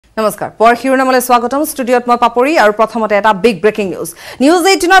নমস্কাৰ পৰ শিৰোনামলৈ স্বাগতম ষ্টুডিঅত মই পাপৰি আৰু প্ৰথমতে এটা বিগ ব্ৰেকিং নিউজ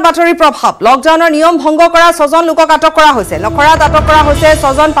News18ৰ বাতৰি প্ৰভাৱ লকডাউনৰ নিয়ম ভংগ কৰা 6জন লোকক আটক কৰা হৈছে লখৰাত আটক কৰা হৈছে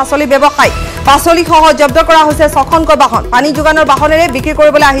 6জন পাচলি ব্যৱসায়ী পাচলি সহ জব্দ কৰা হৈছে 6খনকৈ বাহন পানী যোগানৰ বাহনেৰে বিক্ৰী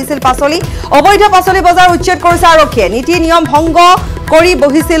কৰিবলৈ আহিছিল পাচলি অবৈধ পাচলি বজাৰ উচ্ছেদ কৰিছে আৰক্ষীয়ে নীতি নিয়ম ভংগ কৰি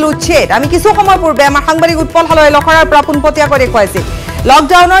বহিছিল উচ্ছেদ আমি কিছু সময় পূৰ্বে আমাৰ সাংবাদিক উৎপল হালৈ লখৰাৰ পৰা পোনপটীয়াকৈ দেখুৱাইছিল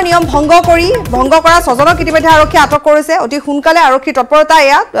লকডাউনৰ নিয়ম ভংগ কৰা 6জনক ইতিমধ্যে আৰক্ষী আটক কৰিছে অতি সোনকালে আৰক্ষী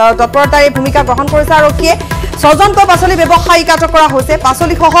তৎপৰতাৰে ভূমিকা গ্ৰহণ কৰিছে আৰক্ষীয়ে 6জনকৈ পাচলি ব্যৱসায়ীক আটক কৰা হৈছে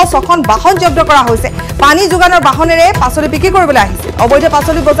পাচলি সহ 6খন বাহন জব্দ কৰা হৈছে পানী যোগানৰ বাহনেৰে পাচলি বিক্ৰী কৰিবলৈ আহিছিল অবৈধ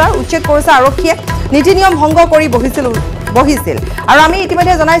পাচলি বজাৰ উচ্ছেদ কৰিছে আৰক্ষীয়ে নীতি নিয়ম ভংগ কৰি বহিছিল আৰু আমি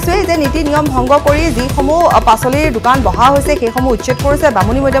ইতিমধ্যে জনাইছো যে নীতি নিয়ম ভংগ কৰি যিসমূহ পাচলিৰ দোকান বহা হৈছে সেইসমূহ উচ্ছেদ কৰিছে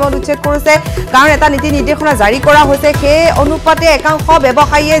বামুনি মৈদামত উচ্ছেদ কৰিছে কাৰণ এটা নীতি নিৰ্দেশনা জাৰি কৰা হৈছে সেই অনুপাতে একাংশ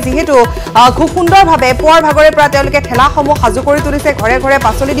ব্যৱসায়ীয়ে যিহেতু খুব সুন্দৰভাৱে পুৱাৰ ভাগৰে পৰা তেওঁলোকে ঠেলাসমূহ সাজু কৰি তুলিছে ঘৰে ঘৰে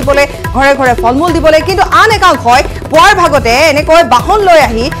পাচলি দিবলৈ ঘৰে ঘৰে ফলমূল দিবলৈ কিন্তু আন একাংশই পুৱাৰ ভাগতে এনেকৈ বাহন লৈ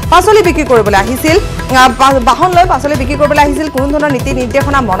আহি পাচলি বিক্ৰী কৰিবলৈ আহিছিল বাহন লৈ পাচলি বিক্ৰী কৰিবলৈ আহিছিল কোনো ধৰণৰ নীতি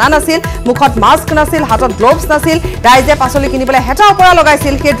নিৰ্দেশনা মনা নাছিল মুখত মাস্ক নাছিল হাতত গ্লোভছ নাছিল ৰাইজে পাচলি কিনিবলৈ হেঁচা ওপৰা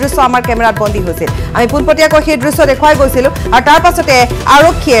লগাইছিল সেই দৃশ্য আমাৰ কেমেৰাত বন্দী হৈছিল আমি পোনপটীয়াকৈ সেই দৃশ্য দেখুৱাই গৈছিলো আৰু তাৰ পাছতে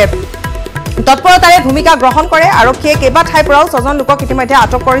আৰক্ষীয়ে তৎপৰতাৰে ভূমিকা গ্ৰহণ কৰে আৰক্ষীয়ে কেইবা ঠাইৰ পৰাও 6জন লোকক ইতিমধ্যে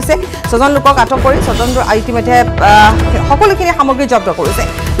আটক কৰিছে 6জন লোকক আটক কৰি 6জন ইতিমধ্যে সকলোখিনি সামগ্ৰী জব্দ কৰিছে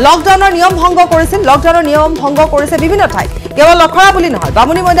লকডাউনৰ নিয়ম ভংগ কৰিছে বিভিন্ন ঠাইত কেৱল লখৰা বুলি নহয়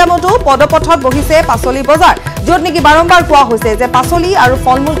বামুনি মৈদামতো পদপথত বহিছে পাচলি বজাৰ য'ত নেকি বাৰম্বাৰ কোৱা হৈছে যে পাচলি আৰু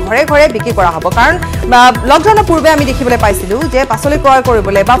ফলমূল ঘৰে ঘৰে বিক্ৰী কৰা হ'ব কাৰণ লকডাউনৰ পূৰ্বে আমি দেখিবলৈ পাইছিলো যে পাচলি ক্ৰয়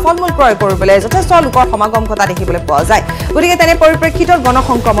কৰিবলৈ বা ফলমূল ক্ৰয় কৰিবলৈ যথেষ্ট লোকৰ সমাগম ঘটা দেখিবলৈ পোৱা যায় গতিকে তেনে পৰিপ্ৰেক্ষিতত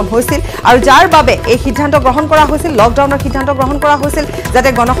গণসংক্ৰমণ হৈছিল আৰু যাৰ বাবে এই সিদ্ধান্ত গ্ৰহণ কৰা হৈছিল লকডাউনৰ সিদ্ধান্ত গ্ৰহণ কৰা হৈছিল যাতে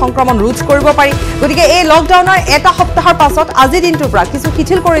গণসংক্ৰমণ ৰোধ কৰিব পাৰি গতিকে এই লকডাউনৰ এটা সপ্তাহৰ পাছত আজি দিনটোৰ পৰা কিছু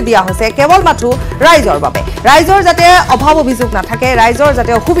শিথিল কৰি দিয়া হৈছে কেৱল মাথো ৰাইজৰ বাবে ৰাইজৰ যাতে অভাৱ অভিযোগ নাথাকে ৰাইজৰ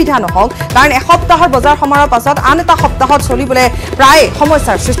যাতে অসুবিধা নহওক কাৰণ এসপ্তাহৰ বজাৰ সমাৰৰ পাছত আন এটা সপ্তাহত চলিবলৈ প্ৰায়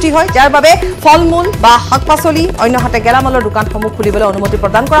সমস্যাৰ সৃষ্টি হয় যাৰ বাবে ফলমূল বা শাক পাচলি অন্যহাতে গেলামালৰ দোকানসমূহ খুলিবলৈ অনুমতি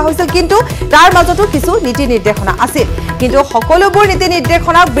প্ৰদান কৰা হৈছিল কিন্তু তাৰ মাজতো কিছু নীতি নিৰ্দেশনা আছিল কিন্তু সকলোবোৰ নীতি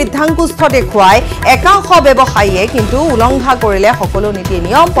নিৰ্দেশনাক বৃদ্ধাংকুষ্ঠ দেখুৱাই একাংশ ব্যৱসায়ীয়ে কিন্তু উলংঘা কৰিলে সকলো নীতি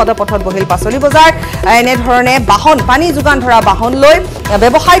নিয়ম পদপথত বহিল পাচলি বজাৰ এনেধৰণে বাহন পানী যোগান ধৰা বাহন লৈ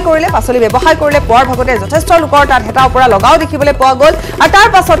ব্যৱসায় কৰিলে পাচলি ব্যৱসায় কৰিলে পুৱাৰ ভাগতে যথেষ্ট লোকৰ তাত হেতা ওপৰা লগাও দেখিবলৈ পোৱা গ'ল আৰু তাৰ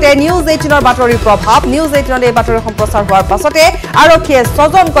পাছতে News18ৰ বাতৰিৰ প্ৰভাৱ News18ৰ এই বাতৰি সম্প্ৰচাৰ হোৱাৰ পাছতে আৰক্ষীয়ে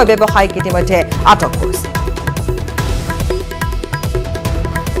 6জনকৈ ব্যৱসায়ীক ইতিমধ্যে আটক কৰিছে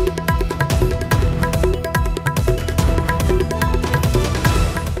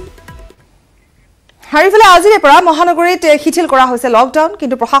হাৰিফালে আজিৰে পৰা মহানগৰীত শিথিল কৰা হৈছে লকডাউন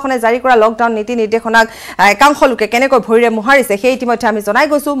কিন্তু প্ৰশাসনে জাৰি কৰা লকডাউন নীতি নিৰ্দেশনাক একাংশ লোকে কেনেকৈ ভৰিৰে মোহাৰিছে সেই ইতিমধ্যে আমি জনাই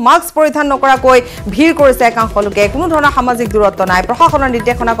গৈছো মাস্ক পৰিধান নকৰাকৈ ভিৰ কৰিছে একাংশ লোকে কোনো ধৰণৰ সামাজিক দূৰত্ব নাই প্ৰশাসনৰ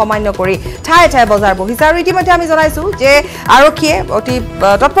নিৰ্দেশনা অমান্য কৰি ঠায়ে ঠায়ে বজাৰ বহিছে আৰু ইতিমধ্যে আমি জনাইছো যে আৰক্ষীয়ে অতি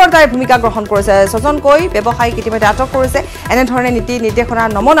তৎপৰতাৰে ভূমিকা গ্ৰহণ কৰিছে 6জনকৈ ব্যৱসায়ীক ইতিমধ্যে আটক কৰিছে এনেধৰণে নীতি নিৰ্দেশনাৰ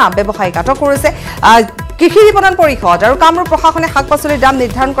নমনা ব্যৱসায়ীক আটক কৰিছে কৃষি বিপণন পৰিষদ আৰু কামৰূপ প্ৰশাসনে শাক পাচলিৰ দাম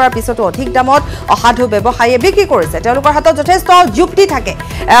নিৰ্ধাৰণ কৰাৰ পিছতো অধিক দামত অসাধু ব্যৱসায়ীয়ে বিক্ৰী কৰিছে তেওঁলোকৰ হাতত যথেষ্ট যুক্তি থাকে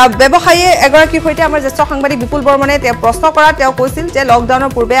ব্যৱসায়ীয়ে এগৰাকীৰ সৈতে আমাৰ জ্যেষ্ঠ সাংবাদিক বিপুল বৰ্মনে প্ৰশ্ন কৰাত তেওঁ কৈছিল যে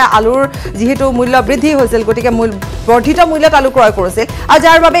লকডাউনৰ পূৰ্বে আলুৰ যিহেতু মূল্য বৃদ্ধি হৈছিল গতিকে বৰ্ধিত মূল্যত আলু ক্ৰয় কৰিছিল আৰু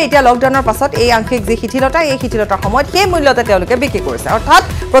যাৰ বাবে এতিয়া লকডাউনৰ পাছত এই আংশিক যি শিথিলতা এই শিথিলতাৰ সময়ত সেই মূল্যতে তেওঁলোকে বিক্ৰী কৰিছে অৰ্থাৎ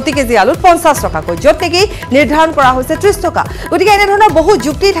প্ৰতি কেজি আলুত 50 টকাকৈ য'ত নেকি নিৰ্ধাৰণ কৰা হৈছে 30 টকা গতিকে এনেধৰণৰ বহু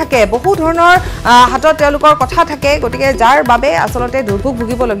যুক্তি থাকে বহু ধৰণৰ হাতত তেওঁলোকৰ কথা থাকে গতিকে যাৰ বাবে আচলতে দুৰ্ভোগ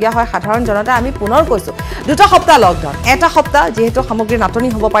ভুগিবলগীয়া হয় সাধাৰণ জনতা আমি পুনৰ কৈছো দুটা সপ্তাহ লকডাউন এটা সপ্তাহ যিহেতু সামগ্ৰী নাটনি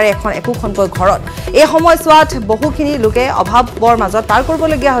হ'ব পাৰে একোখনকৈ ঘৰত এই সময়ছোৱাত বহুখিনি লোকে অভাৱৰ মাজত পাৰ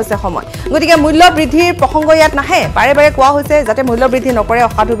কৰিবলগীয়া হৈছে সময় গতিকে মূল্য বৃদ্ধিৰ প্ৰসংগ ইয়াত নাহে বাৰে বাৰে কোৱা হৈছে যাতে মূল্য বৃদ্ধি নকৰে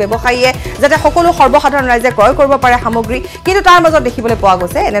অসাধু ব্যৱসায়ীয়ে যাতে সকলো সৰ্বসাধাৰণ ৰাইজে ক্ৰয় কৰিব পাৰে সামগ্ৰী কিন্তু তাৰ মাজত দেখিবলৈ পোৱা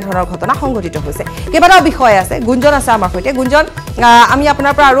গৈছে এনেধৰণৰ ঘটনা সংঘটিত হৈছে কেইবাটাও বিষয় আছে গুঞ্জন আছে আমাৰ সৈতে গুঞ্জন আমি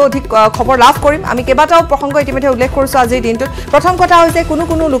আপোনাৰ পৰা আৰু অধিক খবৰ লাভ কৰিম আমি কেইবাটাও প্ৰসংগ ইতিমধ্যে উল্লেখ কৰিছো আজিৰ দিনটোত প্ৰথম কথা হৈছে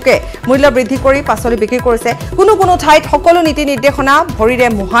কোনো লোকে মূল্য বৃদ্ধি কৰি পাচলি বিক্ৰী কৰিছে কোনো ঠাইত সকলো নীতি নিৰ্দেশনা ভৰিৰে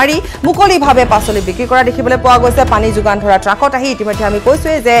মোহাৰি মুকলিভাৱে পাচলি বিক্ৰী কৰা দেখিবলৈ পোৱা গৈছে পানী যোগান ধৰা ট্ৰাকত আহি ইতিমধ্যে আমি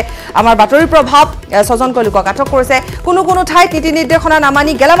কৈছোৱে যে আমাৰ বাতৰিৰ প্ৰভাৱ 6জনকৈ লোকক আটক কৰিছে কোনো ঠাইত নীতি নিৰ্দেশনা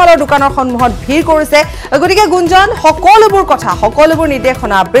নামানি গেলামালৰ দোকানৰ সন্মুখত ভিৰ কৰিছে গতিকে গুঞ্জন সকলোবোৰ কথা সকলোবোৰ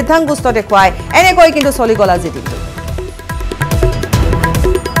নিৰ্দেশনা বৃদ্ধাংকুষ্ঠ দেখুৱাই এনেকৈ কিন্তু চলি গ'ল আজি দিনটো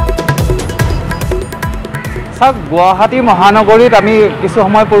চাওক গুৱাহাটী মহানগৰীত আমি কিছু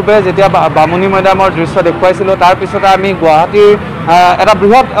সময় পূৰ্বে যেতিয়া বামুণী মৈদামৰ দৃশ্য দেখুৱাইছিলোঁ তাৰ পিছতে আমি গুৱাহাটীৰ এটা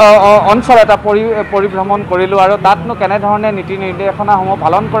বৃহৎ অঞ্চল এটা পৰিভ্ৰমণ কৰিলোঁ আৰু তাতনো কেনেধৰণে নীতি নিৰ্দেশনাসমূহ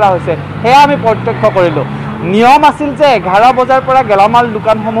পালন কৰা হৈছে সেয়া আমি প্ৰত্যক্ষ কৰিলোঁ। নিয়ম আছিল যে 11 বজাৰ পৰা গেলামাল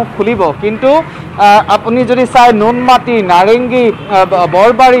দোকানসমূহ খুলিব, কিন্তু আপুনি যদি চাই নুনমাটি, নাৰেংগী,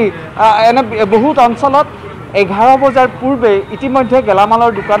 বৰবাৰী এনে বহুত অঞ্চলত 11 বজাৰ পূৰ্বে ইতিমধ্যে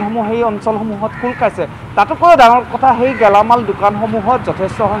গেলামালৰ দোকানসমূহ সেই অঞ্চলসমূহত খোল খাইছে। তাতোকৈ ডাঙৰ কথা, সেই গেলামাল দোকানসমূহত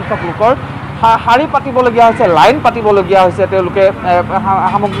যথেষ্ট সংখ্যক লোকৰ শাৰী পাতিবলগীয়া হৈছে, লাইন পাতিবলগীয়া হৈছে তেওঁলোকে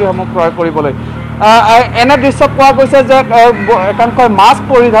সামগ্ৰীসমূহ ক্ৰয় কৰিবলৈ। এনে দৃশ্য পোৱা গৈছে যে একাংশই মাস্ক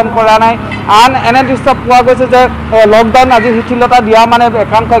পৰিধান কৰা নাই। আন এনে দৃশ্য পোৱা গৈছে যে লকডাউন আজি শিথিলতা দিয়া মানে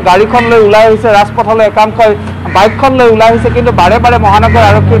একাংশই গাড়ীখন লৈ ওলাই আহিছে ৰাজপথলৈ, একাংশই বাইকখন লৈ ওলাই আহিছে। কিন্তু বাৰে বাৰে মহানগৰ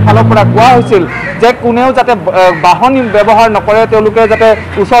আৰক্ষীৰ ফালৰ পৰা কোৱা হৈছিল যে কোনেও যাতে বাহন ব্যৱহাৰ নকৰে, তেওঁলোকে যাতে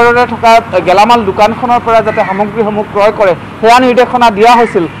ওচৰতে থকা গেলামাল দোকানখনৰ পৰা যাতে সামগ্ৰীসমূহ ক্ৰয় কৰে সেয়া নিৰ্দেশনা দিয়া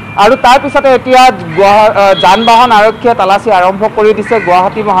হৈছিল। আৰু তাৰ পিছতে এতিয়া যান বাহন আৰক্ষীয়ে তালাচী আৰম্ভ কৰি দিছে।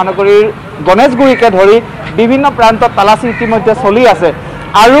 গুৱাহাটী মহানগৰীৰ গণেশগুৰিকে ধৰি বিভিন্ন প্ৰান্তত তালাচী ইতিমধ্যে চলি আছে।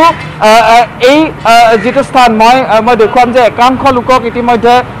 আৰু এই যিটো স্থান মই দেখুৱাম যে একাংশ লোকক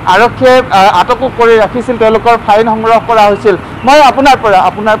ইতিমধ্যে আৰক্ষীয়ে আটকো কৰি ৰাখিছিল, তেওঁলোকৰ ফাইন সংগ্ৰহ কৰা হৈছিল। মই আপোনাৰ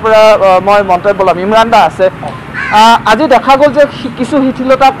পৰা মই মন্তব্য ল'ম। ইমৰান দা আছে, আজি দেখা গ'ল যে কিছু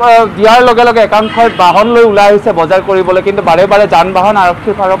শিথিলতা দিয়াৰ লগে লগে একাংশই বাহন লৈ ওলাই আহিছে বজাৰ কৰিবলৈ, কিন্তু বাৰে বাৰে যান বাহন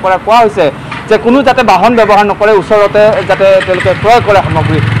আৰক্ষীৰ ফালৰ পৰা কোৱা হৈছে যে কোনো যাতে বাহন ব্যৱহাৰ নকৰে, ওচৰতে যাতে তেওঁলোকে ক্ৰয় কৰে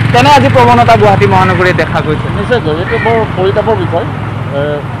সামগ্ৰী। তেনে আজি প্ৰৱণতা গুৱাহাটী মহানগৰীত দেখা গৈছে। নিশ্চয়কৈ এইটো বৰ পৰিতাপৰ বিষয়,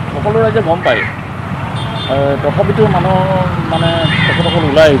 সকলো ৰাইজে গম পায়। তথাপিতো মানুহ মানে তেখেতসকল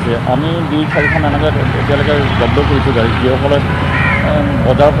ওলাই আহিছে। আমি 2-4খন এনেকৈ এতিয়ালৈকে জব্দ কৰিছোঁ গাড়ী, যিসকলে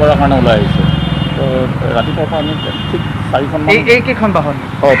বজাৰ কৰাৰ কাৰণে ওলাই আহিছে। তো ৰাতিপুৱাৰ পৰা আমি ঠিক 4খন এইকেইখন বাহন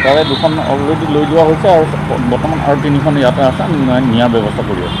হয়, তাৰে 2খন অলৰেডি লৈ যোৱা হৈছে আৰু বৰ্তমান আৰু 3খন ইয়াতে আছে, আমি নিয়াৰ ব্যৱস্থা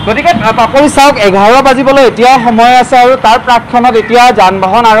কৰি আছোঁ। গতিকে পাপৰি চাওক, 11 বাজিবলৈ এতিয়াও সময় আছে আৰু তাৰ প্ৰাক্ষণত এতিয়া যান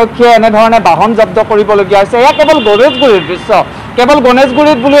বাহন আৰক্ষীয়ে এনেধৰণে বাহন জব্দ কৰিবলগীয়া হৈছে। এয়া কেৱল গণেশগুৰিৰ দৃশ্য, কেৱল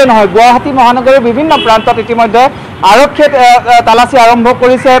গণেশগুৰিত বুলিয়ে নহয়, গুৱাহাটী মহানগৰীৰ বিভিন্ন প্ৰান্তত ইতিমধ্যে আৰক্ষীয়ে তালাচী আৰম্ভ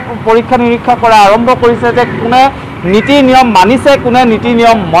কৰিছে, পৰীক্ষা নিৰীক্ষা কৰা আৰম্ভ কৰিছে যে কোনে নীতি নিয়ম মানিছে, কোনে নীতি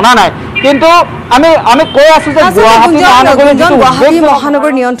নিয়ম মনা নাই। কিন্তু আমি কৈ আছো যে গুৱাহাটী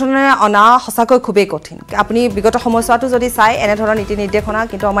মহানগৰ নিয়ন্ত্ৰণে অনা সঁচাকৈ খুবেই কঠিন। আপুনি বিগত সময়ছোৱাটো যদি চাই এনেধৰণৰ নীতি নিৰ্দেশনা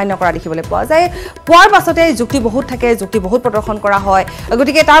কিন্তু অমান্য কৰা দেখিবলৈ পোৱা যায়। পোৱাৰ পাছতে যুক্তি বহুত থাকে, যুক্তি বহুত প্ৰদৰ্শন কৰা হয়,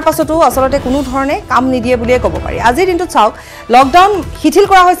 গতিকে তাৰ পাছতো আচলতে কোনো ধৰণে কাম নিদিয়ে বুলিয়ে ক'ব পাৰি। আজিৰ দিনটোত চাওক, লকডাউন শিথিল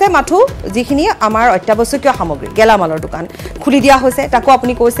কৰা হৈছে, মাথো যিখিনি আমাৰ অত্যাৱশ্যকীয় সামগ্ৰী গেলামালৰ দোকান খুলি দিয়া হৈছে, তাকো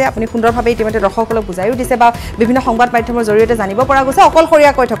আপুনি কৈছে, আপুনি সুন্দৰভাৱে ইতিমধ্যে দৰ্শকসকলক বুজাইও দিছে বা বিভিন্ন সংবাদ মাধ্যমৰ জৰিয়তে জানিব পৰা গৈছে।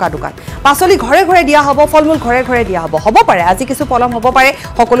 অকলশৰীয়াকৈ থকা দোকান, পাচলি ঘৰে ঘৰে দিয়া হ'ব, ফল মূল ঘৰে ঘৰে দিয়া হ'ব পাৰে। আজি কিছু পলম হ'ব পাৰে,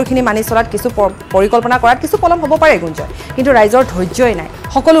 সকলোখিনি মানি চলাত কিছু পৰিকল্পনা কৰাত কিছু পলম হ'ব পাৰে গুঞ্জয়, কিন্তু ৰাইজৰ ধৈৰ্যই নাই।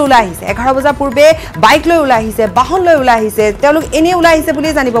 সকলো ওলাই আহিছে, 11 বজাৰ পূৰ্বে বাইক লৈ ওলাই আহিছে, বাহন লৈ ওলাই আহিছে, তেওঁলোক এনেই ওলাই আহিছে বুলি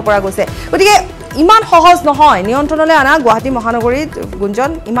জানিব পৰা গৈছে। গতিকে ইমান সহজ নহয় নিয়ন্ত্ৰণলৈ অনা গুৱাহাটী মহানগৰীত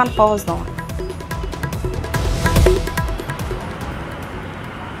গুঞ্জন, ইমান সহজ নহয়।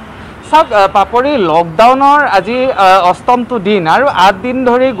 চাওক পাপৰি, লকডাউনৰ আজি 8টো দিন আৰু 8 দিন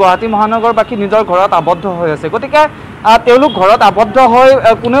ধৰি গুৱাহাটী মহানগৰবাসী নিজৰ ঘৰত আবদ্ধ হৈ আছে। গতিকে তেওঁলোক ঘৰত আবদ্ধ হৈ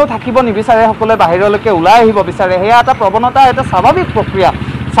কোনেও থাকিব নিবিচাৰে, সকলোৱে বাহিৰলৈকে ওলাই আহিব বিচাৰে। সেয়া এটা প্ৰৱণতা, এটা স্বাভাৱিক প্ৰক্ৰিয়া,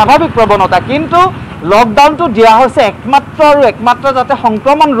 স্বাভাৱিক প্ৰৱণতা। কিন্তু লকডাউনটো দিয়া হৈছে একমাত্ৰ যাতে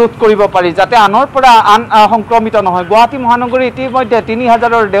সংক্ৰমণ ৰোধ কৰিব পাৰি, যাতে আনৰ পৰা আন সংক্ৰমিত নহয়। গুৱাহাটী মহানগৰী ইতিমধ্যে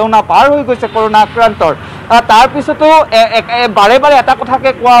 3000ৰ দেওনা পাৰ হৈ গৈছে কৰোণা আক্ৰান্তৰ। তাৰ পিছতো বাৰে বাৰে এটা কথাকে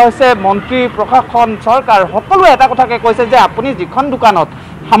কোৱা হৈছে, মন্ত্ৰী, প্ৰশাসন, চৰকাৰ সকলোৱে এটা কথাকে কৈছে যে আপুনি যিখন দোকানত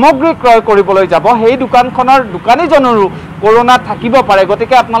সামগ্ৰী ক্ৰয় কৰিবলৈ যাব সেই দোকানখনৰ দোকানীজনৰো কৰোণা থাকিব পাৰে,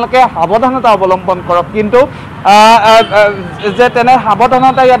 গতিকে আপোনালোকে সাৱধানতা অৱলম্বন কৰক। কিন্তু যে তেনে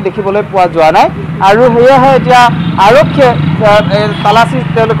সাৱধানতা ইয়াত দেখিবলৈ পোৱা যোৱা নাই। আৰু সেয়েহে এতিয়া আৰক্ষীয়ে তালাচী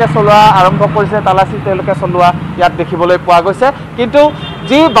তেওঁলোকে চলোৱা আৰম্ভ কৰিছে, তালাচী তেওঁলোকে চলোৱা ইয়াত দেখিবলৈ পোৱা গৈছে। কিন্তু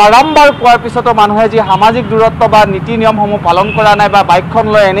যি বাৰম্বাৰ কোৱাৰ পিছতো মানুহে যি সামাজিক দূৰত্ব বা নীতি নিয়মসমূহ পালন কৰা নাই বা বাইকখন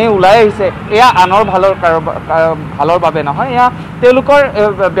লৈ এনেই ওলাই আহিছে, এয়া আনৰ ভালৰ বাবে নহয়, এয়া তেওঁলোকৰ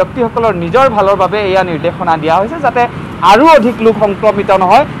ব্যক্তিসকলৰ নিজৰ ভালৰ বাবে এয়া নিৰ্দেশনা দিয়া হৈছে, যাতে আৰু অধিক লোক সংক্ৰমিত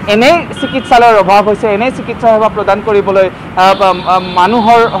নহয়। এনেই চিকিৎসালয়ৰ অভাৱ হৈছে, এনেই চিকিৎসা সেৱা প্ৰদান কৰিবলৈ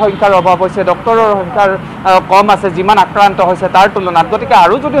মানুহৰ সংখ্যাৰ অভাৱ হৈছে, ডক্টৰৰ সংখ্যাৰ কম আছে যিমান আক্ৰান্ত হৈছে তাৰ তুলনাত। গতিকে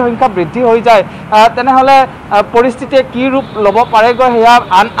আৰু যদি সংখ্যা বৃদ্ধি হৈ যায় তেনেহ'লে পৰিস্থিতিয়ে কি ৰূপ ল'ব পাৰেগৈ সেয়া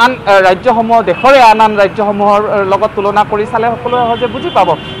আন ৰাজ্যসমূহ, দেশৰে আন ৰাজ্যসমূহৰ লগত তুলনা কৰি চালে সকলোৱে সহজে বুজি পাব।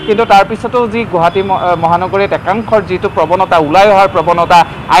 কিন্তু তাৰপিছতো যি গুৱাহাটী মহানগৰীত একাংশৰ যিটো প্ৰৱণতা, ওলাই অহাৰ প্ৰৱণতা,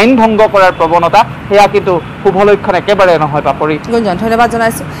 আইন ভংগ কৰাৰ প্ৰৱণতা, সেয়া কিন্তু শুভ লক্ষণ একেবাৰে একেবাৰে নহয় পাপৰি গুঞ্জন ধন্যবাদ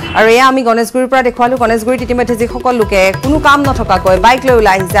জনাইছো আৰু এয়া আমি গণেশগুৰিৰ পৰা দেখুৱালো গণেশগুৰিত ইতিমধ্যে যিসকল লোকে কোনো কাম নথকাকৈ বাইক লৈ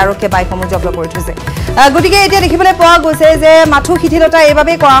ওলাই আহিছে আৰু বাইকসমূহ জব্দ কৰি থৈছে গতিকে এতিয়া দেখিবলৈ পোৱা গৈছে যে মাথো শিথিলতা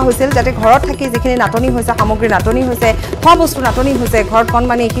এইভাবে কৰা হৈছিল যাতে ঘৰত থাকি যিখিনি নাটনি হৈছে সামগ্ৰী নাটনি হৈছে খোৱা বস্তু নাটনি হৈছে ঘৰত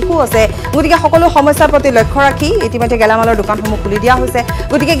কণমানি শিশু আছে গতিকে সকলো সমস্যাৰ প্ৰতি লক্ষ্য ৰাখি ইতিমধ্যে গেলামালৰ দোকানসমূহ খুলি দিয়া হৈছে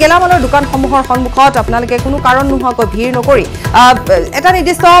গতিকে গেলামালৰ দোকানসমূহৰ সন্মুখত আপোনালোকে কোনো কাৰণ নোহোৱাকৈ ভিৰ নকৰি এটা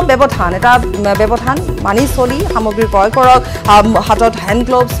নিৰ্দিষ্ট ব্যৱধান মানি চলি সামগ্ৰী ক্ৰয় কৰক হাতত হেণ্ড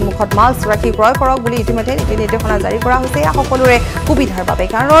গ্লোভছ মুখত মাস্ক ৰাখি ক্ৰয় কৰক বুলি ইতিমধ্যে নীতি নিৰ্দেশনা জাৰি কৰা হৈছে এয়া সকলোৰে সুবিধাৰ বাবে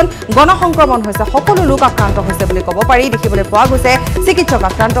কাৰণ গণসংক্ৰমণ হৈছে সকলো লোক আক্ৰান্ত হৈছে বুলি ক'ব পাৰি দেখিবলৈ পোৱা গৈছে চিকিৎসক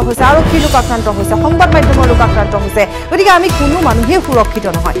আক্ৰান্ত হৈছে আৰক্ষী লোক আক্ৰান্ত হৈছে সংবাদ মাধ্যমৰ লোক আক্ৰান্ত হৈছে গতিকে আমি কোনো মানুহে সুৰক্ষিত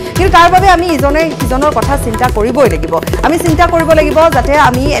নহয় কিন্তু তাৰ বাবে আমি ইজনে সিজনৰ কথা চিন্তা কৰিবই লাগিব আমি চিন্তা কৰিব লাগিব যাতে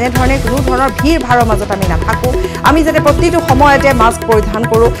আমি এনেধৰণে কোনো ধৰণৰ ভিৰ ভাৰৰ মাজত আমি নাথাকো আমি যাতে প্ৰতিটো সময়তে মাস্ক পৰিধান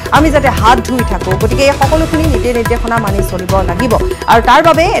কৰোঁ আমি যাতে হাত ধুই থাকোঁ গতিকে এই সকলোখিনি নীতি নিৰ্দেশনা মানি চলিব লাগিব আৰু তাৰ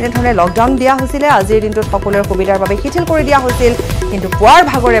বাবে এনেধৰণে লকডাউন দিয়া হৈছিলে আজিৰ দিনটোত সকলোৰে সুবিধাৰ বাবে শিথিল কৰি দিয়া হৈছিল কিন্তু পুৱাৰ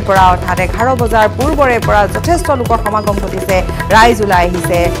ভাগৰে পৰা অৰ্থাৎ 11 বজাৰ পূৰ্বৰে পৰা যথেষ্ট লোকৰ সমাগম ঘটিছে ৰাইজ ওলাই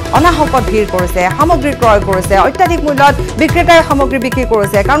আহিছে অনাহকত ভিৰ কৰিছে সামগ্ৰী ক্ৰয় কৰিছে অত্যাধিক মূল্যত বিক্ৰেতাই সামগ্ৰী বিক্ৰী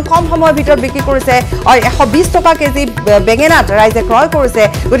কৰিছে কাৰণ কম সময়ৰ ভিতৰত বিক্ৰী কৰিছে 120 টকা কেজি বেঙেনাত ৰাইজে ক্ৰয় কৰিছে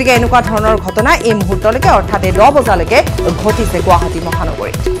গতিকে এনেকুৱা ধৰণৰ ঘটনা এই মুহূৰ্তলৈকে অৰ্থাৎ 10 বজালৈকে ঘটিছে গুৱাহাটী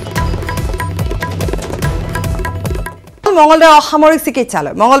মহানগৰীত মঙ্গলদৈ অসামৰিক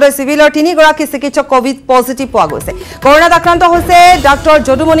চিকিৎসালয় মঙ্গলদৈ চিভিলৰ 3 গৰাকী চিকিৎসক কোভিড পজিটিভ পোৱা গৈছে কৰোনাত আক্ৰান্ত হৈছে doctor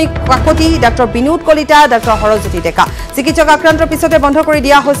Jadumoni Kakati doctor Binod Kalita doctor Harajyoti ডেকা চিকিৎসক আক্ৰান্তৰ পিছতে বন্ধ কৰি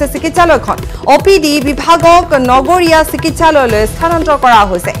দিয়া হৈছে চিকিৎসালয়খন অপিডি বিভাগক নগৰীয়া চিকিৎসালয়লৈ স্থানান্তৰ কৰা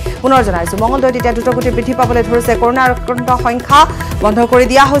হৈছে পুনৰ জনাইছো মঙ্গলদৈত এতিয়া দ্ৰুতগতি বৃদ্ধি পাবলৈ ধৰিছে কৰোনা আক্ৰান্ত সংখ্যা বন্ধ কৰি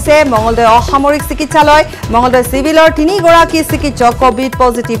দিয়া হৈছে মঙ্গলদৈ অসামৰিক চিকিৎসালয় মঙ্গলদৈ চিভিলৰ 3 গৰাকী চিকিৎসক কোভিড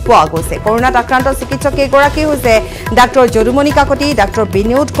পজিটিভ পোৱা গৈছে কৰোনাত আক্ৰান্ত চিকিৎসক কেইগৰাকী হৈছে doctor Jadumoni Kakati doctor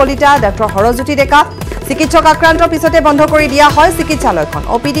Binod Kalita doctor Harajyoti ডেকা চিকিৎসক আক্ৰান্তৰ পিছতে বন্ধ কৰি দিয়া হয় চিকিৎসালয়খন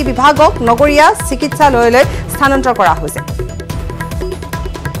অপিডি বিভাগক নগৰীয়া চিকিৎসালয়লৈ স্থানান্তৰ কৰা হৈছে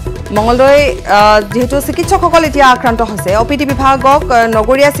মঙ্গলদৈ যেহেতু চিকিৎসকসকল এতিয়া আক্ৰান্ত হৈছে অপিডি বিভাগক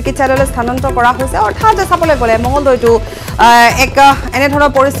নগৰীয়া চিকিৎসালয়লৈ স্থানান্তৰ কৰা হৈছে অৰ্থাৎ চাবলৈ গ'লে মঙ্গলদৈটো এক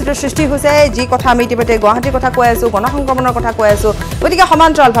এনেধৰণৰ পৰিস্থিতিৰ সৃষ্টি হৈছে যি কথা আমি ইতিমধ্যে গুৱাহাটীৰ কথা কৈ আছো গণসংক্ৰমণৰ কথা কৈ আছো গতিকে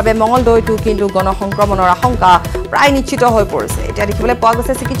সমান্তৰালভাৱে মঙ্গলদৈটো কিন্তু গণসংক্ৰমণৰ আশংকা প্ৰায় নিশ্চিত হৈ পৰিছে এতিয়া দেখিবলৈ পোৱা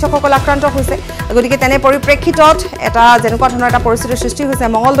গৈছে চিকিৎসকসকল আক্ৰান্ত হৈছে গতিকে তেনে পৰিপ্ৰেক্ষিতত এটা যেনেকুৱা ধৰণৰ এটা পৰিস্থিতিৰ সৃষ্টি হৈছে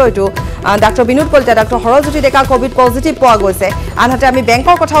মঙ্গলদৈটো ডাক্তৰ বিনোদ কলিতা ডাক্তৰ হৰজ্যোতি ডেকা কোভিড পজিটিভ পোৱা গৈছে আনহাতে আমি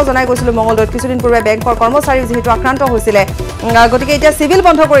বেংকৰ কথাও জনাই গৈছিলো মঙ্গলদৈত কিছুদিন পূৰ্বে বেংকৰ কৰ্মচাৰী যেহেতু আক্ৰান্ত হৈছিলে গতিকে এতিয়া চিভিল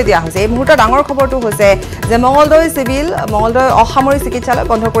বন্ধ কৰি দিয়া হৈছে এই মুহূৰ্তত ডাঙৰ খবৰটো হৈছে যে মঙ্গলদৈ অসামৰিক চিকিৎসালয়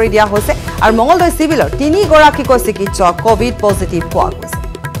বন্ধ কৰি দিয়া হৈছে আৰু মঙ্গলদৈ চিভিলৰ 3 গৰাকীকৈ চিকিৎসক কোভিড পজিটিভ পোৱা গৈছে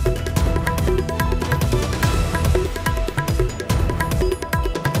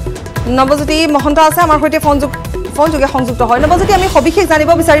নৱজ্যোতি মহন্ত আছে আমাৰ সৈতে ফোনযোগে সংযুক্ত হয় নৱজ্যোতি আমি সবিশেষ জানিব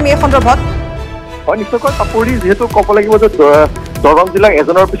বিচাৰিম এই সন্দৰ্ভত হয় নিশ্চয়কৈ কাপুৰী যেহেতু ক'ব লাগিব যে দৰং জিলাৰ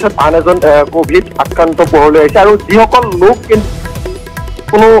এজনৰ পিছত আন এজন কোভিড আক্ৰান্ত পোহৰলৈ আহিছে আৰু যিসকল লোক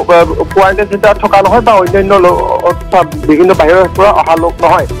কোনো কোৱাৰেণ্টাইন চেণ্টাৰত থকা নহয় বা অন্যান্য বিভিন্ন বাহিৰৰ পৰা অহা লোক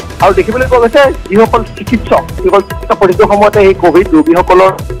নহয় আৰু দেখিবলৈ পোৱা গৈছে যিসকল চিকিৎসক প্ৰতিটো সময়তে এই কোভিড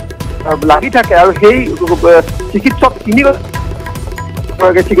ৰোগীসকলৰ লাগি থাকে আৰু সেই চিকিৎসক 3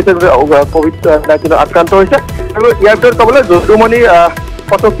 চিকিৎসক কোভিড-19 আক্ৰান্ত হৈছে আৰু ইয়াৰ ভিতৰত ক'বলৈ যদুমণি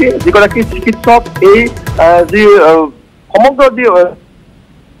কটকী যিগৰাকী চিকিৎসক এই যি সমগ্ৰ যি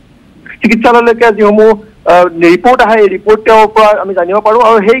চিকিৎসালয়লৈকে যিসমূহ ৰিপৰ্ট আহে এই ৰিপৰ্ট তেওঁৰ পৰা আমি জানিব পাৰোঁ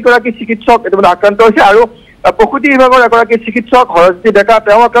আৰু সেইগৰাকী চিকিৎসক ইতিমধ্যে আক্ৰান্ত হৈছে আৰু প্ৰসূতি বিভাগৰ এগৰাকী চিকিৎসক হৰজ্যোতি ডেকা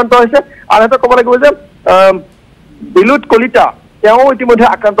তেওঁ আক্ৰান্ত হৈছে আনহাতে ক'ব লাগিব যে বিনোদ কলিতা তেওঁ ইতিমধ্যে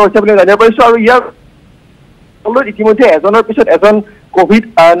আক্ৰান্ত হৈছে বুলি জানিব পাৰিছোঁ আৰু ইয়াৰ ইতিমধ্যে এজনৰ পিছত এজন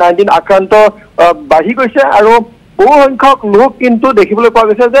কোভিড-19 আক্ৰান্ত বাঢ়ি গৈছে আৰু বহু সংখ্যক লোক কিন্তু দেখিবলৈ পোৱা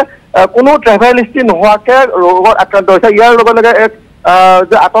গৈছে যে কোনো ট্ৰেভেল হিষ্ট্ৰী নোহোৱাকৈ ৰোগত আক্ৰান্ত হৈছে ইয়াৰ লগে লগে এক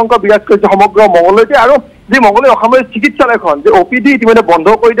যে আতংক বিৰাজ কৰিছে সমগ্ৰ মঙ্গলদৈতে আৰু যি মঙ্গলদৈ অসামৰিক চিকিৎসালয়খন যে অপিডি ইতিমধ্যে বন্ধ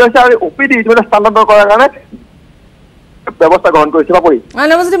কৰি দিয়া হৈছে আৰু অপিডি ইতিমধ্যে স্থানান্তৰ কৰাৰ কাৰণে ব্যৱস্থা গ্ৰহণ কৰিছে বাপৰি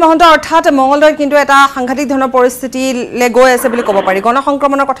নৱজ্যোতি মহন্ত অৰ্থাৎ মঙ্গলদৈত কিন্তু এটা সাংঘাতিক ধৰণৰ পৰিস্থিতিলৈ গৈ আছে বুলি ক'ব পাৰি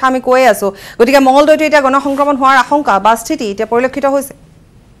গণসংক্ৰমণৰ কথা আমি কৈ আছো গতিকে মঙ্গলদৈতো এতিয়া গণসংক্ৰমণ হোৱাৰ আশংকা বা স্থিতি এতিয়া পৰিলক্ষিত হৈছে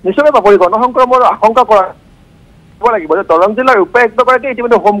নিশ্চয়কৈ বাপৰি গণসংক্ৰমণৰ আশংকা কৰা লাগিব যে দৰং জিলাৰ উপায়ুক্তগৰাকী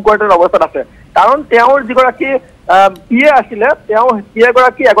ইতিমধ্যে হোম কোৱাৰেণ্টাইন অৱস্থাত আছে কাৰণ তেওঁৰ যিগৰাকী পিএ আছিলে তেওঁ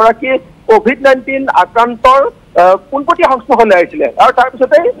পিএগৰাকী এগৰাকী কোভিড-19 আক্ৰান্তৰ পোনপটীয়া সংস্পৰ্শলৈ আহিছিলে আৰু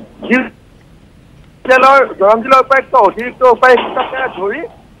তাৰপিছতেই দৰং জিলাৰ উপায়ুক্ত অতিৰিক্ত উপায়ুক্তকে ধৰি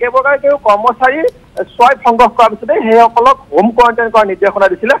কেইবাগৰাকীও কৰ্মচাৰী স্বাইপ সংগ্ৰহ কৰাৰ পিছতে সেইসকলক হোম কোৱাৰেণ্টাইন কৰাৰ নিৰ্দেশনা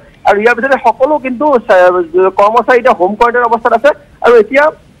দিছিলে আৰু ইয়াৰ পিছতে সকলো কিন্তু কৰ্মচাৰী এতিয়া হোম কোৱাৰেণ্টাইন অৱস্থাত আছে আৰু এতিয়া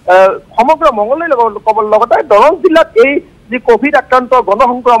সমগ্ৰ মঙলদৈ লগতে দৰং জিলাত এই যি কোভিড আক্ৰান্ত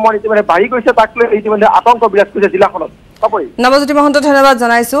গণসংক্ৰমণ ইতিমধ্যে বাঢ়ি গৈছে তাক লৈ ইতিমধ্যে আতংক বিৰাজ কৰিছে জিলাখনত নৱজ্যোতি মহন্ত ধন্যবাদ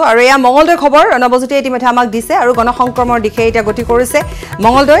জনাইছো আৰু এয়া মঙলদৈ খবৰ নৱজ্যোতি ইতিমধ্যে আমাক দিছে আৰু গণসংক্ৰমণৰ দিশে এতিয়া গতি কৰিছে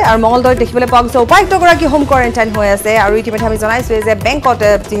মঙলদৈ আৰু মঙলদৈত দেখিবলৈ পোৱা গৈছে উপায়ুক্তগৰাকী হোম কোৱাৰেণ্টাইন হৈ আছে আৰু ইতিমধ্যে আমি জনাইছো যে বেংকত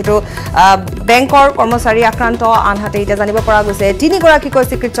যিহেতু বেংকৰ কৰ্মচাৰী আক্ৰান্ত আনহাতে এতিয়া জানিব পৰা গৈছে 3 গৰাকীকৈ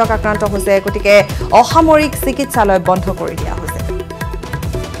চিকিৎসক আক্ৰান্ত হৈছে গতিকে অসামৰিক চিকিৎসালয় বন্ধ কৰি দিয়া হৈছে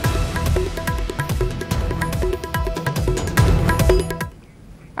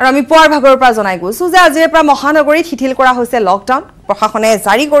আৰু আমি পুৱাৰ ভাগৰ পৰা জনাই গৈছো যে আজিৰ পৰা মহানগৰীত শিথিল কৰা হৈছে লকডাউন প্ৰশাসনে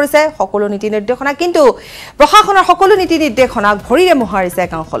জাৰি কৰিছে সকলো নীতি নিৰ্দেশনা কিন্তু প্ৰশাসনৰ সকলো নীতি নিৰ্দেশনাক ভৰিৰে মোহাৰিছে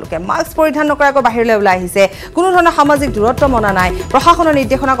একাংশ লোকে মাস্ক পৰিধান নকৰাকৈ বাহিৰলৈ ওলাই আহিছে কোনো ধৰণৰ সামাজিক দূৰত্ব মনা নাই প্ৰশাসনৰ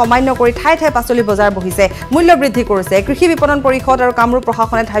নিৰ্দেশনাক অমান্য কৰি ঠাই ঠাই পাচলি বজাৰ বহিছে মূল্য বৃদ্ধি কৰিছে কৃষি বিপণন পৰিষদ আৰু কামৰূপ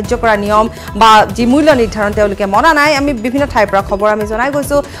প্ৰশাসনে ধাৰ্য কৰা নিয়ম বা যি মূল্য নিৰ্ধাৰণ তেওঁলোকে মনা নাই আমি বিভিন্ন ঠাইৰ পৰা খবৰ আমি জনাই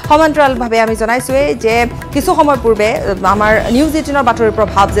গৈছো সমান্তৰালভাৱে আমি জনাইছোৱে যে কিছু সময় পূৰ্বে আমাৰ নিউজ 18ৰ বাতৰিৰ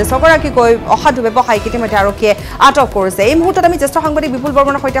প্ৰভাৱ যে ছগৰাকীকৈ অসাধু ব্যৱসায়ীক ইতিমধ্যে আৰক্ষীয়ে আটক কৰিছে এই মুহূৰ্তত আমি জ্যেষ্ঠ সাংবাদিক বিপুল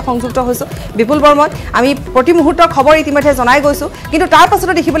বৰ্মনৰ সৈতে সংযুক্ত হৈছো বিপুল বৰ্মন আমি প্ৰতি মুহূৰ্তৰ খবৰ ইতিমধ্যে জনাই গৈছো কিন্তু তাৰ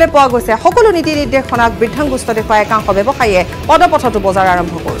পাছতো দেখিবলৈ পোৱা গৈছে সকলো নীতি নিৰ্দেশনাক বৃদ্ধাংগুষ্ট দেখুৱাই একাংশ ব্যৱসায়ীয়ে পদপথতো বজাৰ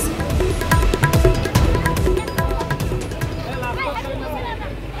আৰম্ভ কৰিছে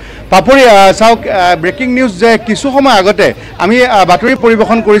পাপৰি চাওক ব্ৰেকিং নিউজ যে কিছু সময় আগতে আমি বাতৰি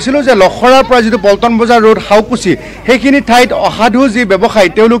পৰিৱেশন কৰিছিলোঁ যে লখৰাৰ পৰা যিটো পল্টন বজাৰ ৰোড হাউকুচি সেইখিনি ঠাইত অসাধু যি ব্যৱসায়ী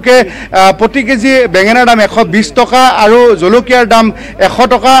তেওঁলোকে প্ৰতি কেজি বেঙেনাৰ দাম 120 টকা আৰু জলকীয়াৰ দাম 100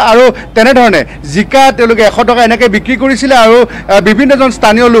 টকা আৰু তেনেধৰণে জিকা তেওঁলোকে 100 টকা এনেকৈ বিক্ৰী কৰিছিলে আৰু বিভিন্নজন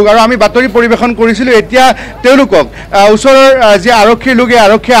স্থানীয় লোক আৰু আমি বাতৰি পৰিৱেশন কৰিছিলোঁ এতিয়া তেওঁলোকক ওচৰৰ যি আৰক্ষীৰ লোকে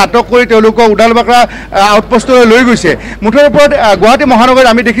আৰক্ষীয়ে আটক কৰি তেওঁলোকক উদালবাকৰা আউটপোষ্টলৈ লৈ গৈছে মুঠৰ ওপৰত গুৱাহাটী মহানগৰীত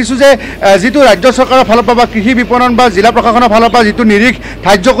আমি দেখিছোঁ যে যিটো ৰাজ্য চৰকাৰৰ ফালৰ পৰা কৃষি বিপণন বা জিলা প্ৰশাসনৰ ফালৰ পৰা যিটো নিৰীখ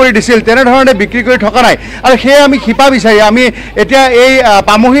ধাৰ্য কৰি দিছিল তেনেধৰণে বিক্ৰী কৰি থকা নাই আৰু সেয়ে আমি শিপা বিচাৰি আমি এতিয়া এই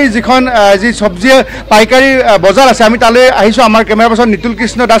পামহিৰ যিখন যি চব্জি পাইকাৰী বজাৰ আছে আমি তালৈ আহিছোঁ আমাৰ কেমেৰা পাৰ্চন নিতুল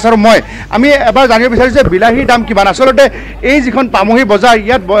কৃষ্ণ দাস আৰু মই আমি এবাৰ জানিব বিচাৰিছোঁ যে বিলাহীৰ দাম কিমান আচলতে এই যিখন পামহি বজাৰ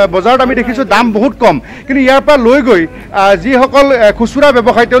ইয়াত বজাৰত আমি দেখিছোঁ দাম বহুত কম কিন্তু ইয়াৰ পৰা লৈ গৈ যিসকল খুচুৰা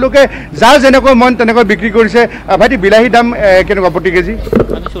ব্যৱসায়ী তেওঁলোকে যাৰ যেনেকৈ মন তেনেকৈ বিক্ৰী কৰিছে ভাইটি বিলাহীৰ দাম কেনেকুৱা প্ৰতি কেজি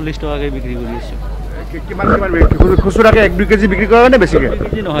 40 টকাকৈ বিক্ৰী কৰি আছোঁ কিমান খুচুৰাকৈ 1-2 কেজি বিক্ৰী কৰা নে বেছিকৈ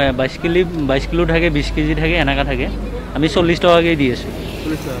কেজি নহয় 22 কিলো থাকে 20 কেজি থাকে এনেকুৱা থাকে আমি 40 টকাকৈ দি আছোঁ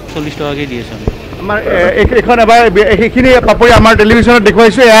 40 টকাকৈ দি আছোঁ আমাৰ এইখন এবাৰ সেইখিনি পাপৰি আমাৰ টেলিভিশ্যনত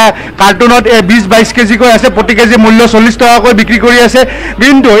দেখুৱাইছোঁ এয়া কাৰ্টুনত 20-22 কেজিকৈ আছে প্ৰতি কেজি মূল্য 40 টকাকৈ বিক্ৰী কৰি আছে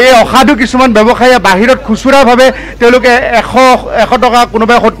কিন্তু এই অসাধু কিছুমান ব্যৱসায়ীয়ে বাহিৰত খুচুৰাভাৱে তেওঁলোকে 100 টকা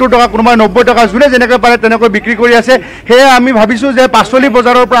কোনোবাই 70 টকা কোনোবাই 90 টকা যোনে যেনেকৈ পাৰে তেনেকৈ বিক্ৰী কৰি আছে সেয়ে আমি ভাবিছোঁ যে পাচলি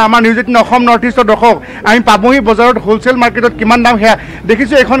বজাৰৰ পৰা আমাৰ নিউজ 18 অসম নৰ্থ ইষ্টৰ দৰ্শক আমি পাবহি বজাৰত হোলচেল মাৰ্কেটত কিমান দাম সেয়া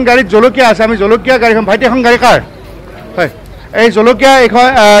দেখিছোঁ এখন গাড়ীত জলকীয়া আছে আমি জলকীয়া গাড়ীখন ভাইটি এখন গাড়ী কাৰ হয় এই জলকীয়া এখন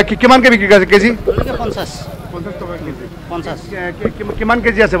কিমানকৈ বিক্ৰী কৰিছে কেজি 50 টকা কেজি 50 কিমান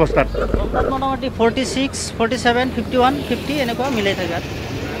কেজি আছে বস্তাত মোটামুটি 46 47 51 50 এনেকুৱা মিলাই থাকে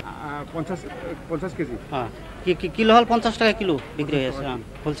 50 কেজি কিলো হল 50 টাকা কিলো বিক্ৰী হৈ আছে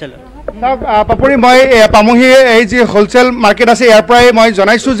হোলচেল পাপৰি মই পামহি এই যি হোলচেল মাৰ্কেট আছে ইয়াৰ পৰাই মই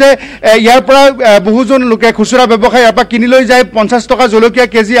জনাইছোঁ যে ইয়াৰ পৰা বহুজন লোকে খুচুৰা ব্যৱসায়ী ইয়াৰ পৰা কিনি লৈ যায় 50 টকা জলকীয়া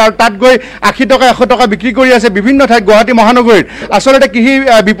কেজি আৰু তাত গৈ 80 টকা 100 টকা বিক্ৰী কৰি আছে বিভিন্ন ঠাইত গুৱাহাটী মহানগৰীত আচলতে কৃষি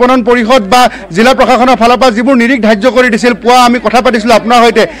বিপণন পৰিষদ বা জিলা প্ৰশাসনৰ ফালৰ পৰা যিবোৰ নিৰীখ ধাৰ্য কৰি দিছিল পুৱা আমি কথা পাতিছিলোঁ আপোনাৰ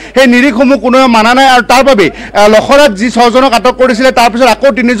সৈতে সেই নিৰীখসমূহ কোনোৱে মানা নাই আৰু তাৰ বাবে লখৰাত যি 6জনক আটক কৰিছিলে তাৰপিছত আকৌ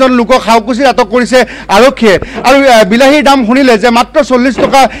 3জন লোকক হাউকুচিত আটক কৰিছে আৰক্ষীয়ে আৰু বিলাহীৰ দাম শুনিলে যে মাত্ৰ 40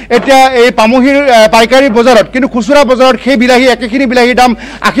 টকা এতিয়া এই পামহিৰ পাইকাৰী বজাৰত কিন্তু খুচুৰা বজাৰত সেই বিলাহী একেখিনি বিলাহীৰ দাম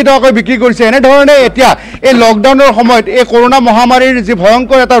 80 টকাকৈ বিক্ৰী কৰিছে এনেধৰণে এতিয়া এই লকডাউনৰ সময়ত এই কৰোনা মহামাৰীৰ যি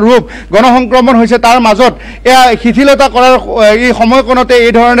ভয়ংকৰ এটা ৰূপ গণসংক্ৰমণ হৈছে তাৰ মাজত এয়া শিথিলতা কৰাৰ এই সময়কণতে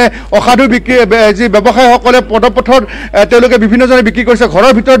এই ধৰণে অসাধু বিক্ৰী যি ব্যৱসায়ীসকলে পদপথত তেওঁলোকে বিভিন্নজনে বিক্ৰী কৰিছে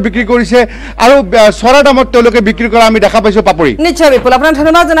ঘৰৰ ভিতৰত বিক্ৰী কৰিছে আৰু চৰা দামত তেওঁলোকে বিক্ৰী কৰা আমি দেখা পাইছোঁ পাপৰি নিশ্চয় বিপুল আপোনাক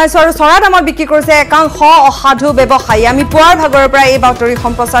ধন্যবাদ জনাইছোঁ আৰু চৰা দামত বিক্ৰী কৰিছে একাংশ অসাধু ব্যৱসায়ী আমি পুৱাৰ ভাগৰ পৰা এই বাতৰি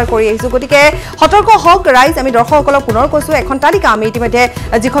সম্প্ৰচাৰ কৰি আহিছোঁ গতিকে সতৰ্ক হওক ৰাইজ আমি দৰ্শকসকলক পুনৰ কৈছোঁ এখন তালিকা আমি ইতিমধ্যে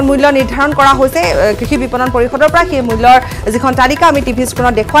যিখন মূল্য নিৰ্ধাৰণ কৰা হৈছে কৃষি বিপণন পৰিষদৰ পৰা সেই মূল্যৰ যিখন তালিকা আমি টিভি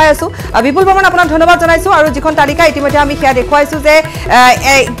স্ক্ৰীণত দেখুৱাই আছোঁ বিপুল বৰ্মন আপোনাক ধন্যবাদ জনাইছোঁ আৰু যিখন তালিকা ইতিমধ্যে আমি সেয়া দেখুৱাইছোঁ যে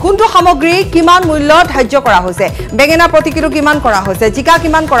কোনটো সামগ্ৰী কিমান মূল্য ধাৰ্য কৰা হৈছে বেঙেনা প্ৰতি কিলো কিমান কৰা হৈছে জিকা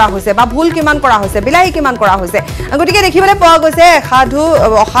কিমান কৰা হৈছে বা ভোল কিমান কৰা হৈছে বিলাহী কিমান কৰা হৈছে গতিকে দেখিবলৈ পোৱা গৈছে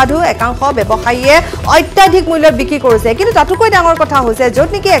অসাধু অসাধু একাংশ ব্যৱসায়ীয়ে অত্যাধিক মূল্যত বিক্ৰী কৰিছে কিন্তু তাতোকৈ ডাঙৰ কথা হৈছে য'ত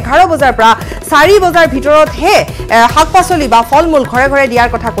নেকি 11 বজাৰ পৰা 4 বজাৰ ভিতৰত হে শাক-পাচলি বা ফল-মূল ঘৰে ঘৰে দিয়াৰ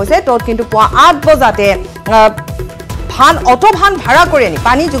কথা কৈছে তত কিন্তু পুৱা 8 বজাতে অটো ভান ভাড়া কৰি আনি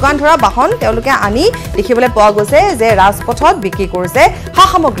পানী যোগান ধৰা বাহন তেওঁলোকে আনি দেখিবলৈ পোৱা গৈছে যে ৰাজপথত বিক্ৰী কৰিছে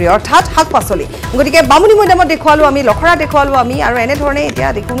সামগ্ৰী অৰ্থাৎ শাক-পাচলি গতিকে বামুনি মৈদামত দেখুৱালো আমি লখৰা দেখুৱালো আমি আৰু এনে ধৰণে এতিয়া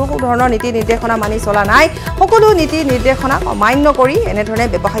কোনো ধৰণৰ নীতি নিৰ্দেশনা মানি চলা নাই সকলো নীতি নিৰ্দেশনা অমান্য কৰি এনে ধৰণে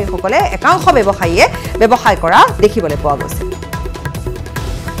ব্যৱসায়ীসকলে একাংশ ব্যৱসায়ীয়ে ব্যৱসায় কৰা দেখিবলৈ পোৱা গৈছে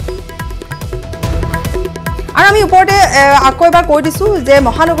আৰু আমি ওপৰতে আকৌ এবাৰ কৈ দিছো যে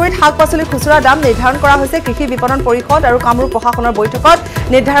মহানগৰীত শাক-পাচলিৰ খুচুৰা দাম নিৰ্ধাৰণ কৰা হৈছে কৃষি বিপণন পৰিষদ আৰু কামৰূপ প্ৰশাসনৰ বৈঠকত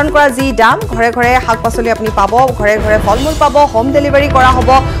নিৰ্ধাৰণ কৰা যি দাম ঘৰে ঘৰে শাক-পাচলি আপুনি পাব ঘৰে ঘৰে ফল-মূল পাব হোম ডেলিভাৰী কৰা হ'ব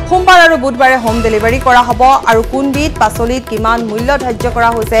সোমবাৰ আৰু বুধবাৰে হোম ডেলিভাৰী কৰা হ'ব আৰু কোনবিধ পাচলিত কিমান মূল্য ধাৰ্য কৰা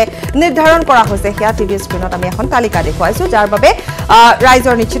হৈছে নিৰ্ধাৰণ কৰা হৈছে সেয়া টিভি স্ক্ৰীনত আমি এখন তালিকা দেখুৱাইছো যাৰ বাবে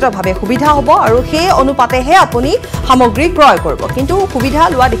ৰাইজৰ নিশ্চিতভাৱে সুবিধা হ'ব আৰু সেই অনুপাতেহে আপুনি সামগ্ৰী ক্ৰয় কৰিব কিন্তু সুবিধা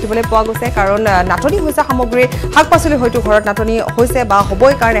লোৱা দেখিবলৈ পোৱা গৈছে কাৰণ নাটনি হৈছে সামগ্ৰী শাক-পাচলি হয়তো ঘৰত নাটনি হৈছে বা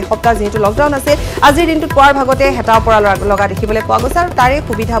হ'বই কাৰণ এসপ্তাহ যেহেতু লকডাউন আছে আজিৰ দিনটোত পোৱাৰ ভাগতে হেতা পৰা লগা দেখিবলৈ পোৱা গৈছে আৰু তাৰে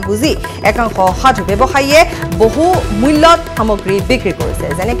সুবিধা বুজি একাংশ সাধু ব্যৱসায়ীয়ে বহু মূল্যত সামগ্ৰী বিক্ৰী কৰিছে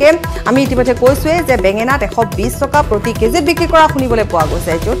যেনেকে আমি ইতিমধ্যে কৈছোৱে যে বেঙেনাত 120 টকা প্ৰতি কেজিত বিক্ৰী কৰা শুনিবলৈ পোৱা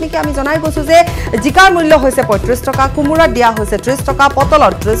গৈছে য'ত নেকি আমি জনাই গৈছো যে জিকাৰ মূল্য হৈছে 35 টকা কোমোৰাত দিয়া হৈছে 30 টকা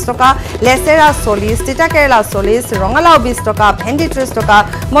পটলত 30 টকা লেচেৰা 40 তিতা কেৰেলা 40 ৰঙালাও 20 টকা ভেন্দি 30 টকা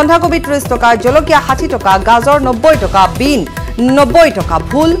বন্ধাকবি 30 টকা জলকীয়া 60 টকা গাজৰ 90 টকা বিন 90 টকা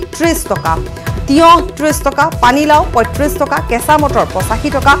ভুল 30 টকা তিয়হ 30 টকা পানীলাও 35 টকা কেঁচা মটৰ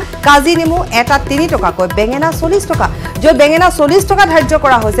 85 টকা কাজি নেমু এটা 3 টকাকৈ বেঙেনা 40 টকা য'ত বেঙেনা 40 টকা ধাৰ্য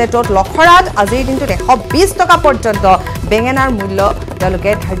কৰা হৈছে তত লখৰাত আজিৰ দিনটোত 120 টকা পৰ্যন্ত বেঙেনাৰ মূল্য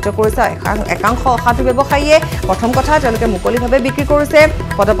তেওঁলোকে ধাৰ্য কৰিছে একাংশ অসাধু ব্যৱসায়ীয়ে প্ৰথম কথা তেওঁলোকে মুকলিভাৱে বিক্ৰী কৰিছে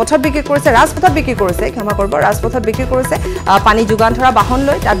পদপথত বিক্ৰী কৰিছে ৰাজপথত বিক্ৰী কৰিছে ক্ষমা কৰিব ৰাজপথত বিক্ৰী কৰিছে পানী যোগান ধৰা বাহন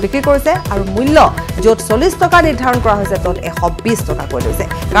লৈ তাত বিক্ৰী কৰিছে আৰু মূল্য য'ত 40 টকা নিৰ্ধাৰণ কৰা হৈছে তত 120 টকা কৈ লৈছে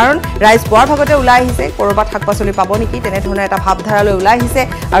কাৰণ ৰাইজ পোৱাৰ ভাগতে ওলাই আহিছে কৰবাত শাক-পাচলি পাব নেকি তেনে ধৰণৰ এটা ভাৱধাৰালৈ ওলাই আহিছে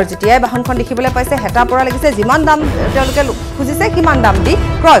আৰু যেতিয়াই বাহনখন দেখিবলৈ পাইছে হেতা পৰা লাগিছে যিমান দাম তেওঁলোকে খুজিছে কিমান দাম দি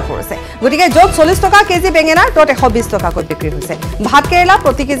ক্ৰয় কৰিছে গতিকে য'ত 40 টকা কেজি বেঙেনা তত 120 টকাকৈ বিক্ৰী হৈছে ভাত কেৰেলা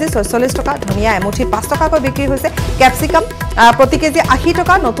প্ৰতি কেজি 46 টকা ধনিয়া এমুঠি 5 টকাকৈ বিক্ৰী হৈছে ক্যাপসিকাম প্ৰতি কেজি 80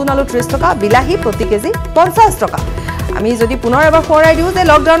 টকা নতুন আলু 30 টকা বিলাহী প্ৰতি কেজি 50 টকা আমি যদি পুনৰ এবাৰ ফৰাই দিও যে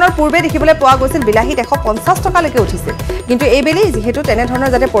লকডাউনৰ পূৰ্বে দেখিবলৈ পোৱা গৈছিল বিলাহীত 150 টকালৈকে উঠিছিল কিন্তু এইবেলি যেহেতু তেনে ধৰণৰ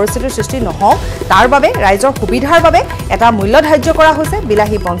যাতে পৰিস্থিতিৰ সৃষ্টি নহওক তাৰ বাবে ৰাইজৰ সুবিধাৰ বাবে এটা মূল্য ধাৰ্য কৰা হৈছে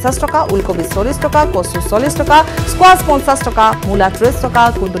বিলাহী 50 টকা উলকবি 40 টকা কচু 40 টকা স্কোৱাছ 50 টকা মূলা 30 টকা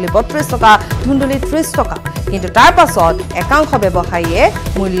কুন্দুলি 32 টকা ধুন্দুলি 30 টকা কিন্তু তাৰ পাছত একাংশ ব্যৱসায়ীয়ে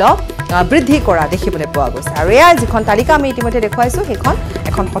মূল্য বৃদ্ধি কৰা দেখিবলৈ পোৱা গৈছে আৰু এয়া যিখন তালিকা আমি ইতিমধ্যে দেখুৱাইছো সেইখন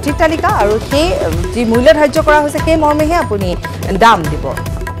এখন সঠিক তালিকা আৰু সেই যি মূল্য ধাৰ্য কৰা হৈছে সেই মৰ্মেহে আপুনি দাম দিব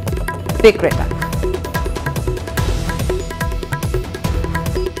বিক্ৰেতা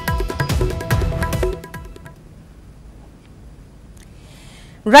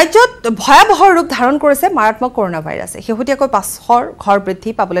ৰাজ্যত ভয়াবহ ৰূপ ধাৰণ কৰিছে মাৰাত্মক কৰোনা ভাইৰাছে শেহতীয়াকৈ 500ৰ ঘৰ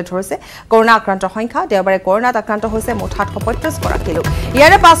বৃদ্ধি পাবলৈ ধৰিছে কৰোনা আক্ৰান্তৰ সংখ্যা দেওবাৰে কৰোনাত আক্ৰান্ত হৈছে মুঠ 735 গৰাকী লোক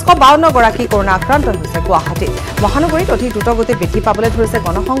ইয়াৰে 552 গৰাকী কৰোনা আক্ৰান্ত হৈছে গুৱাহাটীত মহানগৰীত অধিক দ্ৰুতগতিত বৃদ্ধি পাবলৈ ধৰিছে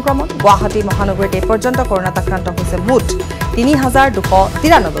গণসংক্ৰমণ গুৱাহাটী মহানগৰীত এই পৰ্যন্ত কৰোনাত আক্ৰান্ত হৈছে মুঠ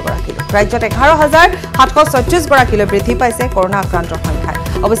 3293 গৰাকী লোক ৰাজ্যত 11736 গৰাকীলৈ বৃদ্ধি পাইছে কৰোনা আক্ৰান্তৰ সংখ্যা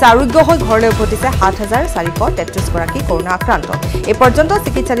অৱশ্যে আৰোগ্য হৈ ঘৰলৈ উভতিছে 7433 গৰাকী কৰোনা আক্ৰান্ত এই পৰ্যন্ত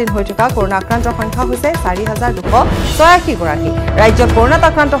চিকিৎসাধীন হৈ থকা কৰোনা আক্ৰান্তৰ সংখ্যা হৈছে 4286 গৰাকী ৰাজ্যত কৰোনাত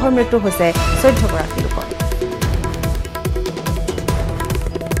আক্ৰান্ত হৈ মৃত্যু হৈছে 14 গৰাকী লোকৰ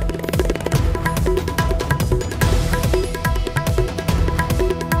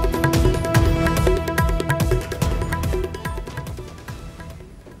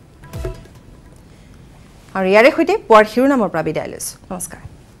আৰু ইয়াৰে সৈতে পুৱাৰ শিৰোনামৰ পৰা বিদায় লৈছো নমস্কাৰ